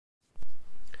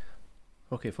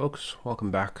Okay, folks, welcome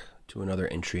back to another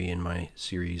entry in my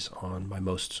series on my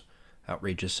most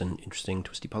outrageous and interesting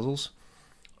twisty puzzles.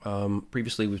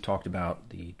 Previously, we've talked about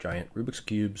the giant Rubik's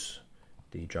Cubes,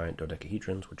 the giant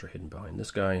dodecahedrons, which are hidden behind this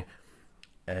guy,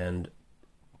 and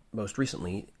most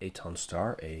recently, Aton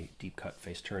Star, a deep-cut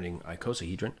face-turning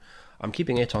icosahedron. I'm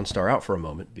keeping Aton Star out for a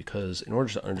moment because in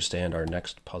order to understand our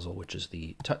next puzzle, which is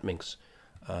the Tuttminx,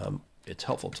 it's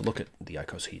helpful to look at the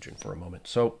icosahedron for a moment.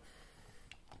 So,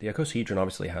 the icosahedron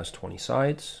obviously has 20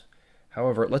 sides.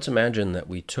 However, let's imagine that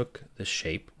we took this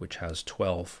shape, which has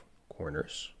 12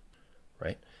 corners,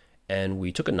 right? And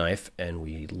we took a knife and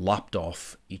we lopped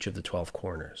off each of the 12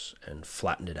 corners and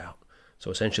flattened it out. So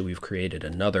essentially we've created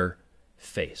another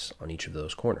face on each of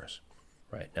those corners,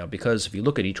 right? Now, because if you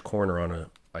look at each corner on an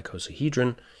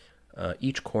icosahedron,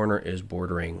 each corner is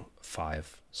bordering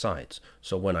 5 sides.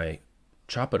 So when I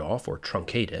chop it off or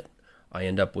truncate it, I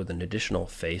end up with an additional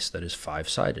face that is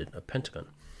 5-sided, a pentagon.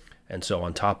 And so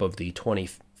on top of the 20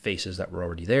 faces that were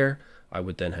already there, I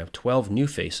would then have 12 new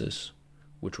faces,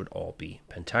 which would all be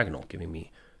pentagonal, giving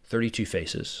me 32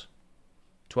 faces,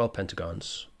 12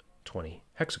 pentagons, 20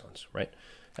 hexagons, right?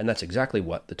 And that's exactly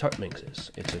what the Tuttminx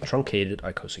is. It's a truncated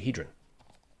icosahedron,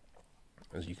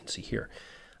 as you can see here.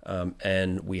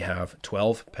 And we have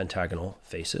 12 pentagonal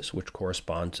faces, which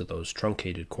correspond to those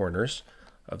truncated corners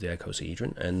of the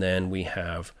icosahedron, and then we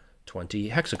have 20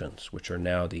 hexagons, which are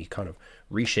now the kind of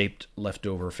reshaped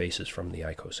leftover faces from the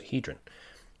icosahedron.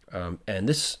 And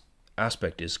this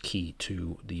aspect is key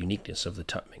to the uniqueness of the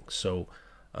Tuttminx. So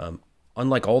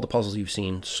unlike all the puzzles you've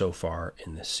seen so far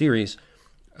in this series,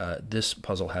 this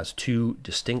puzzle has 2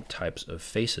 distinct types of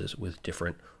faces with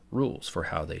different rules for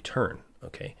how they turn.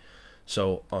 Okay,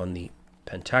 so on the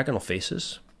pentagonal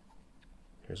faces,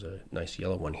 here's a nice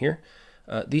yellow one here.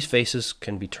 These faces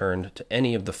can be turned to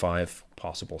any of the 5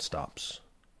 possible stops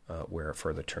where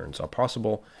further turns are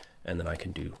possible, and then I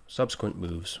can do subsequent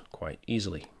moves quite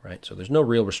easily, right? So there's no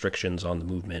real restrictions on the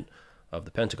movement of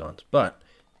the pentagons. But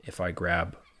if I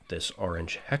grab this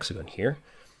orange hexagon here,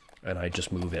 and I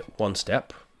just move it 1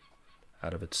 step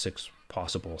out of its 6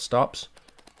 possible stops,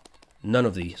 none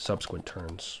of the subsequent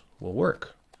turns will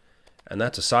work. And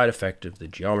that's a side effect of the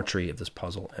geometry of this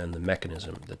puzzle and the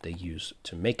mechanism that they use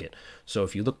to make it. So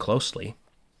if you look closely,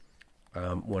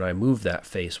 when I move that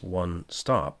face 1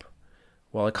 stop,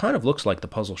 while it kind of looks like the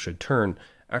puzzle should turn,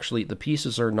 actually the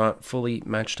pieces are not fully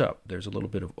matched up. There's a little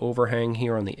bit of overhang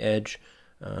here on the edge.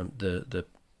 The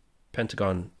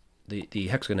pentagon, the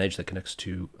hexagon edge that connects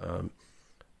to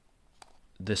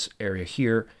this area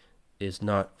here is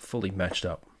not fully matched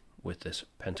up with this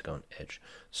pentagon edge.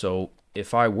 So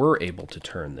if I were able to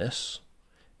turn this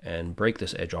and break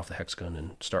this edge off the hexagon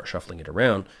and start shuffling it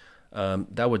around,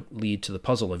 that would lead to the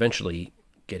puzzle eventually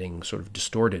getting sort of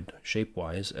distorted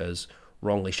shape-wise as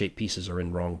wrongly shaped pieces are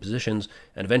in wrong positions,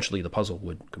 and eventually the puzzle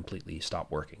would completely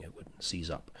stop working. It would seize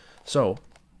up. So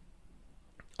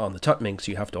on the Tuttminx,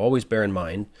 you have to always bear in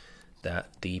mind that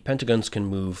the pentagons can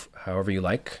move however you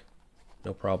like,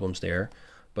 no problems there,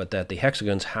 but that the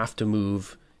hexagons have to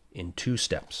move in 2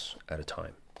 steps at a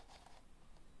time,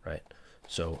 right?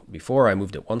 So before I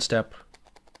moved it 1 step,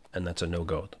 and that's a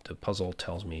no-go. The puzzle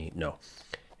tells me no.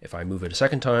 If I move it a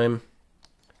second time,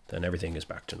 then everything is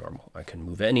back to normal. I can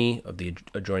move any of the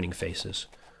adjoining faces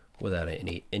without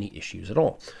any issues at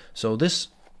all. So this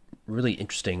really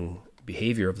interesting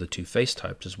behavior of the 2 face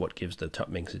types is what gives the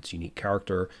Tuttminx its unique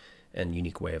character and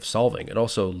unique way of solving. It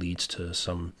also leads to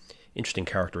some interesting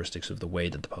characteristics of the way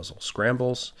that the puzzle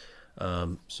scrambles.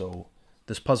 So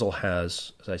this puzzle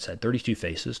has, as I said, 32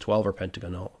 faces. 12 are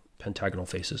pentagonal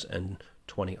faces, and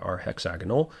 20 are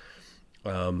hexagonal.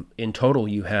 In total,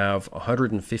 you have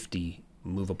 150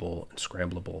 movable and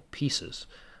scramblable pieces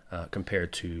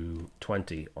compared to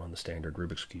 20 on the standard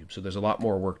Rubik's Cube. So there's a lot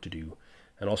more work to do,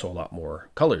 and also a lot more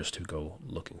colors to go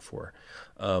looking for.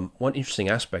 One interesting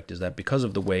aspect is that because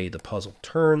of the way the puzzle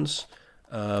turns,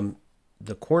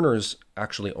 the corners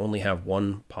actually only have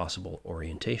 1 possible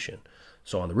orientation.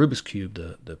 So on the Rubik's Cube,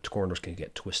 the corners can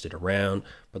get twisted around,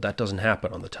 but that doesn't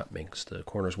happen on the Tuttminx. The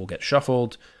corners will get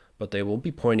shuffled, but they will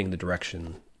be pointing the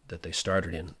direction that they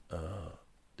started in.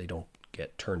 They don't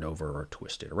get turned over or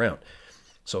twisted around.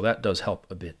 So that does help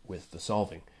a bit with the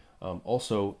solving.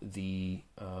 Also, the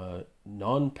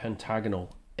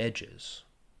non-pentagonal edges,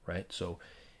 right? So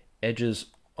edges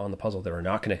on the puzzle that are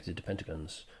not connected to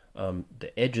pentagons,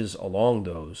 the edges along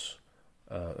those,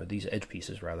 these edge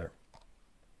pieces rather,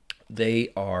 they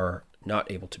are not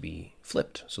able to be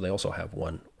flipped. So they also have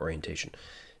 1 orientation.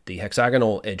 The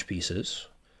hexagonal edge pieces,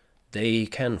 they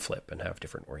can flip and have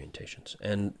different orientations.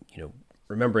 And,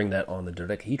 remembering that on the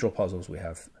dodecahedral puzzles, we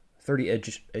have 30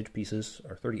 edge pieces,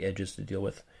 or 30 edges to deal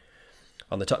with.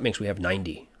 On the Tuttminx, we have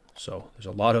 90. So there's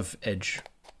a lot of edge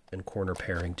and corner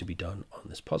pairing to be done on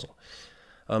this puzzle.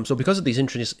 So because of these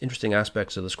interesting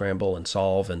aspects of the scramble and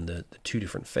solve and the two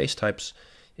different face types,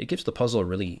 it gives the puzzle a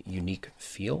really unique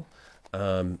feel.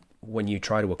 When you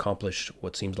try to accomplish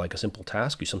what seems like a simple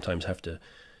task, you sometimes have to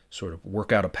sort of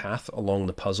work out a path along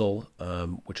the puzzle,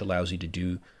 which allows you to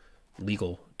do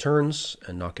legal turns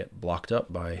and not get blocked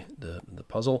up by the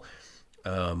puzzle,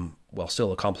 while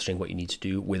still accomplishing what you need to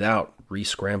do without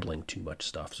re-scrambling too much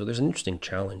stuff. So there's an interesting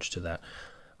challenge to that.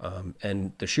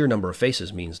 And the sheer number of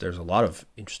faces means there's a lot of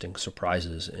interesting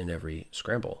surprises in every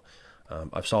scramble.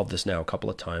 I've solved this now a couple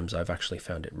of times. I've actually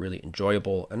found it really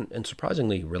enjoyable and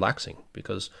surprisingly relaxing,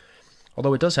 because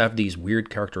although it does have these weird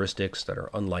characteristics that are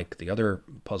unlike the other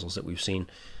puzzles that we've seen,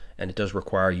 and it does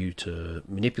require you to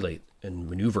manipulate and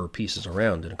maneuver pieces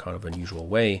around in a kind of unusual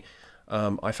way,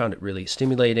 I found it really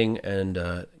stimulating. And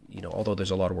although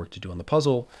there's a lot of work to do on the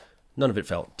puzzle, none of it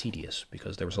felt tedious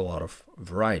because there was a lot of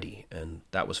variety, and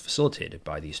that was facilitated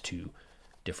by these two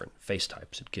different face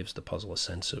types. It gives the puzzle a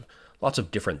sense of lots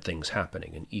of different things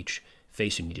happening, and each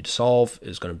face you need to solve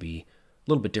is going to be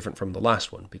a little bit different from the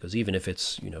last one, because even if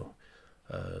it's,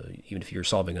 even if you're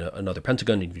solving another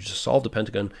pentagon and you just solved a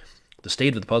pentagon, the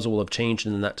state of the puzzle will have changed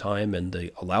in that time, and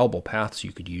the allowable paths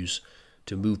you could use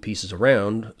to move pieces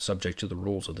around, subject to the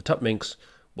rules of the Tuttminx,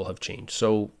 will have changed.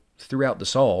 So throughout the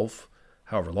solve,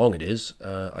 however long it is,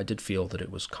 I did feel that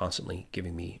it was constantly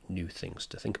giving me new things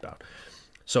to think about.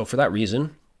 So for that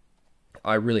reason,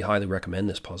 I really highly recommend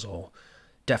this puzzle.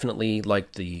 Definitely,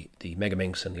 like the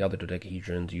Megaminx and the other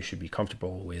dodecahedrons, you should be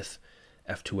comfortable with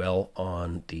F2L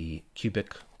on the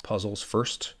cubic puzzles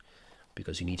first,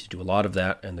 because you need to do a lot of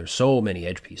that, and there's so many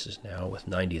edge pieces now with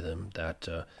 90 of them that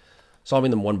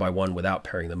solving them one by one without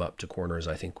pairing them up to corners,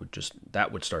 I think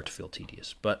would start to feel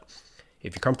tedious. But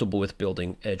if you're comfortable with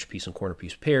building edge piece and corner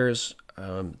piece pairs,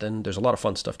 then there's a lot of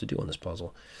fun stuff to do on this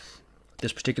puzzle.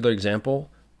 This particular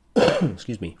example,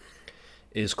 excuse me,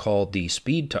 is called the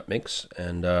Speed Tuttminx,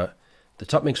 and the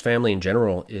Tuttminx family in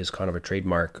general is kind of a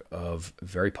trademark of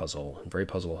Veripuzzle.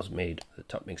 Veripuzzle has made the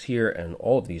Tuttminx here and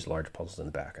all of these large puzzles in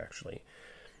the back, actually.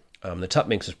 The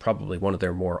Tuttminx is probably one of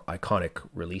their more iconic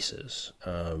releases.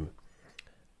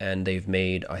 And they've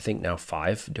made, I think, now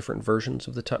 5 different versions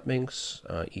of the Tuttminx,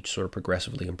 each sort of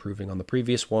progressively improving on the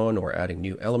previous one or adding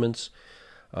new elements.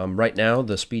 Right now,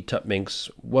 the Speed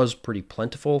Tuttminx was pretty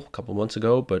plentiful a couple of months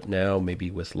ago, but now maybe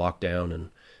with lockdown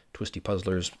and Twisty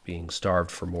puzzlers being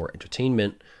starved for more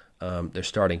entertainment, they're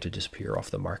starting to disappear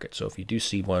off the market. So if you do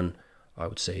see one, I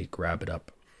would say grab it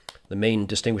up. The main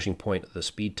distinguishing point of the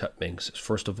Speed Tuttminx is,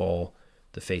 first of all,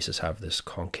 the faces have this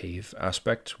concave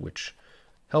aspect, which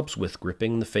helps with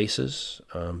gripping the faces,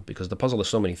 because the puzzle has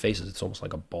so many faces, it's almost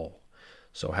like a ball.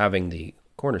 So having the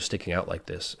corners sticking out like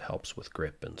this helps with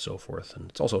grip and so forth, and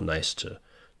it's also nice to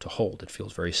hold. It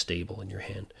feels very stable in your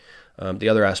hand. The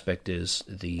other aspect is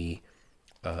the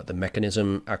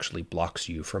mechanism actually blocks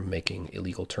you from making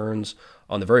illegal turns.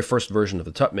 On the very first version of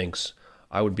the Tuttminx,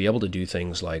 I would be able to do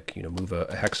things like move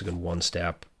a hexagon one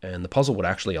step, and the puzzle would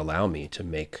actually allow me to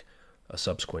make a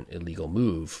subsequent illegal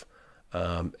move.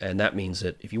 And that means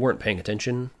that if you weren't paying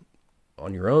attention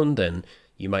on your own, then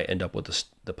you might end up with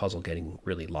the puzzle getting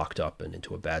really locked up and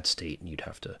into a bad state, and you'd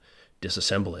have to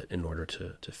disassemble it in order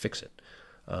to fix it.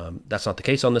 That's not the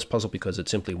case on this puzzle, because it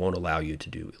simply won't allow you to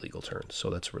do illegal turns. So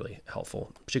that's really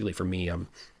helpful, particularly for me.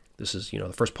 This is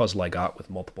the first puzzle I got with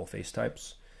multiple face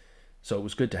types, so it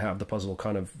was good to have the puzzle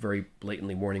kind of very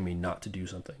blatantly warning me not to do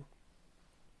something.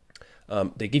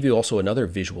 They give you also another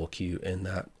visual cue in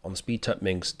that on the Speed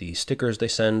Tuttminx, the stickers they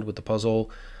send with the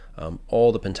puzzle,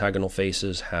 all the pentagonal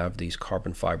faces have these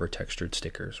carbon fiber textured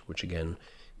stickers, which again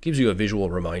gives you a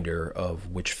visual reminder of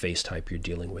which face type you're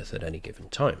dealing with at any given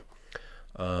time.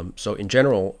 So in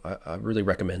general, I really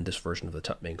recommend this version of the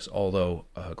Tuttminx, although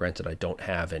granted I don't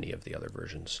have any of the other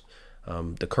versions.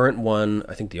 The current one,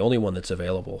 I think the only one that's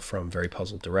available from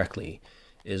Veripuzzle directly,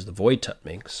 is the Void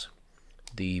Tuttminx.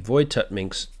 The Void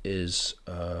Tuttminx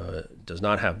does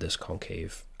not have this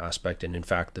concave aspect, and in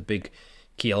fact the big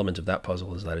key element of that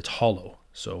puzzle is that it's hollow.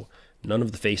 So none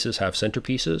of the faces have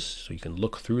centerpieces, so you can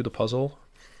look through the puzzle,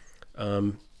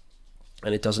 and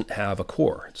it doesn't have a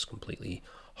core. It's completely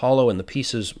hollow, and the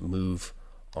pieces move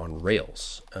on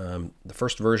rails. The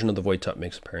first version of the Void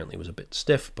Tuttminx apparently was a bit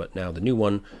stiff, but now the new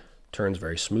one turns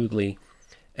very smoothly.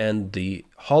 And the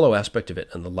hollow aspect of it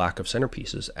and the lack of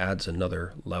centerpieces adds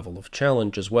another level of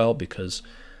challenge as well, because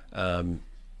on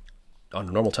a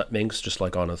normal Tuttminx, just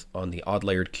like on the odd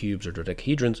layered cubes or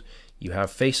dodecahedrons, you have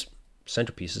face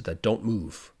centerpieces that don't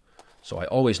move. So I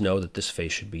always know that this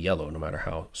face should be yellow, no matter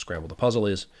how scrambled the puzzle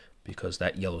is, because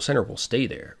that yellow center will stay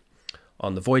there.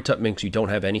 On the void Tuttminx, you don't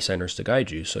have any centers to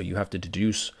guide you, so you have to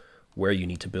deduce where you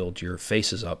need to build your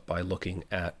faces up by looking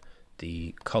at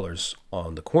the colors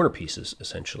on the corner pieces,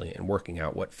 essentially, and working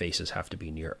out what faces have to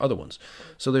be near other ones.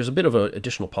 So there's a bit of an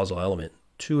additional puzzle element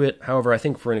to it. However, I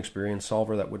think for an experienced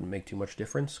solver, that wouldn't make too much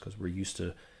difference, because we're used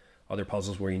to other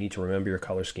puzzles where you need to remember your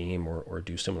color scheme or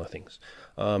do similar things.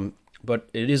 But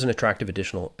it is an attractive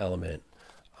additional element.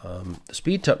 The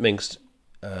speed Tuttminx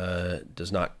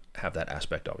does not have that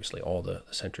aspect, obviously. All the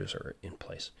centers are in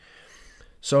place.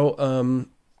 So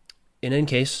in any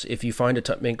case, if you find a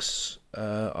Tuttminx,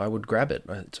 I would grab it.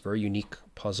 It's a very unique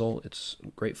puzzle. It's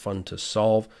great fun to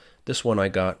solve. This one I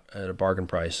got at a bargain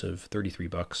price of 33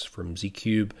 bucks from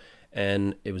Z-Cube,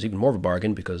 and it was even more of a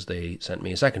bargain because they sent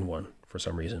me a second one for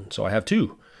some reason. So I have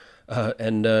two,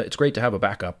 and it's great to have a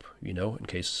backup, you know, in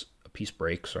case a piece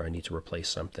breaks or I need to replace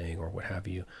something or what have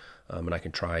you. And I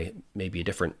can try maybe a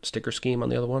different sticker scheme on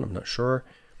the other one. I'm not sure,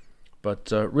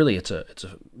 but really, it's a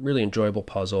really enjoyable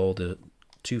puzzle. The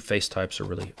two face types are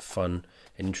really fun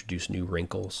and introduce new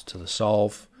wrinkles to the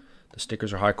solve. The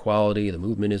stickers are high quality. The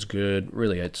movement is good.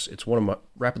 Really, it's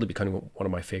rapidly becoming one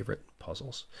of my favorite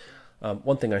puzzles.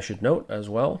 One thing I should note as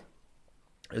well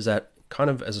is that, kind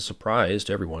of as a surprise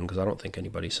to everyone, because I don't think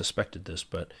anybody suspected this,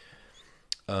 but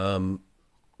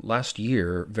last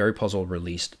year, Very Puzzle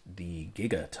released the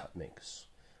Giga Tuttminx,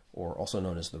 or also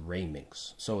known as the Ray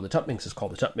Minx. So the Tuttminx is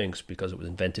called the Tuttminx because it was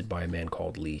invented by a man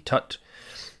called Lee Tutt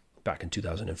back in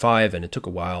 2005, and it took a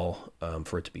while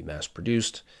for it to be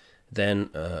mass-produced.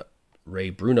 Then Ray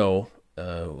Bruno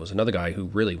was another guy who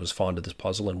really was fond of this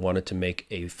puzzle and wanted to make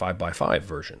a 5x5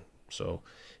 version. So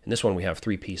in this one, we have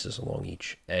 3 pieces along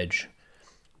each edge.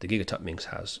 The Giga Tuttminx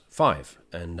has 5,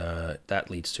 and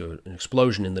that leads to an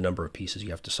explosion in the number of pieces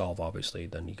you have to solve, obviously.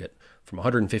 Then you get from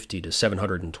 150 to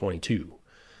 722.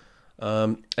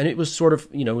 And it was sort of,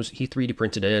 you know, he 3D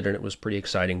printed it, and it was pretty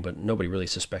exciting, but nobody really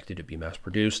suspected it'd be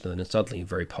mass-produced. And then suddenly,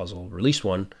 Very Puzzle released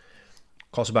one.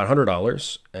 Costs about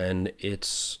 $100, and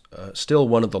it's still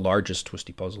one of the largest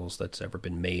Twisty puzzles that's ever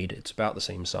been made. It's about the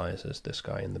same size as this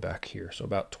guy in the back here, so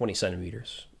about 20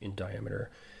 centimeters in diameter.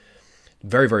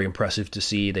 Very, very impressive to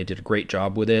see. They did a great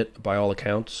job with it, by all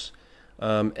accounts.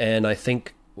 And I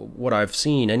think what I've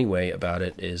seen anyway about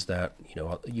it is that, you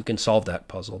know, you can solve that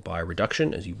puzzle by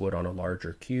reduction, as you would on a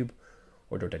larger cube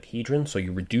or dodecahedron. So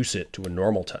you reduce it to a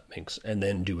normal Tuttminx and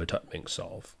then do a Tuttminx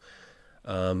solve.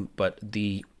 But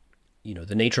the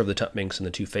nature of the Tuttminx and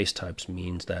the 2 face types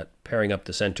means that pairing up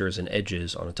the centers and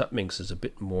edges on a Tuttminx is a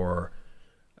bit more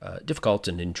difficult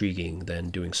and intriguing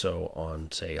than doing so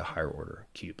on, say, a higher order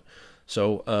cube.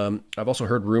 So I've also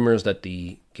heard rumors that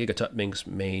the Giga Tuttminx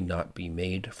may not be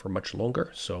made for much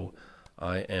longer, so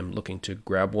I am looking to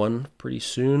grab one pretty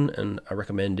soon, and I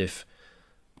recommend, if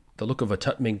the look of a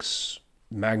Tuttminx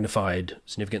magnified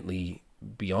significantly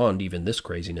beyond even this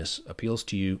craziness appeals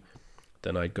to you,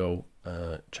 then I'd go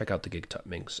check out the Giga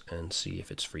Tuttminx and see if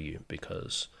it's for you,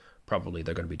 because probably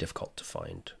they're going to be difficult to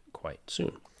find quite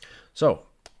soon. So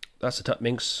that's the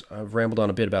Tuttminx. I've rambled on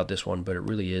a bit about this one, but it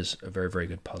really is a very, very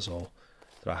good puzzle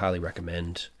that I highly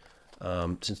recommend.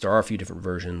 Since there are a few different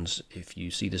versions, if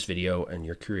you see this video and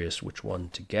you're curious which one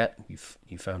to get,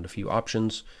 you found a few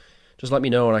options, just let me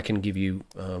know and I can give you,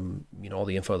 all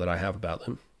the info that I have about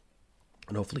them,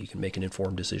 and hopefully you can make an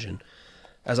informed decision.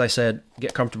 As I said,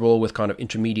 get comfortable with kind of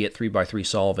intermediate 3x3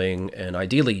 solving, and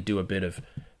ideally do a bit of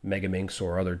Megaminx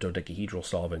or other dodecahedral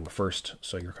solving first,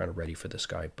 so you're kind of ready for this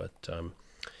guy. But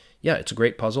yeah, it's a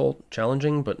great puzzle,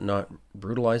 challenging but not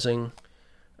brutalizing,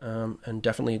 and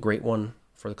definitely a great one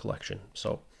for the collection.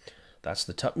 So that's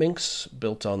the Tuttminx,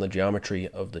 built on the geometry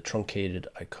of the truncated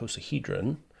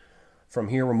icosahedron. From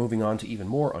here, we're moving on to even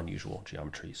more unusual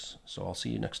geometries. So I'll see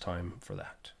you next time for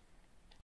that.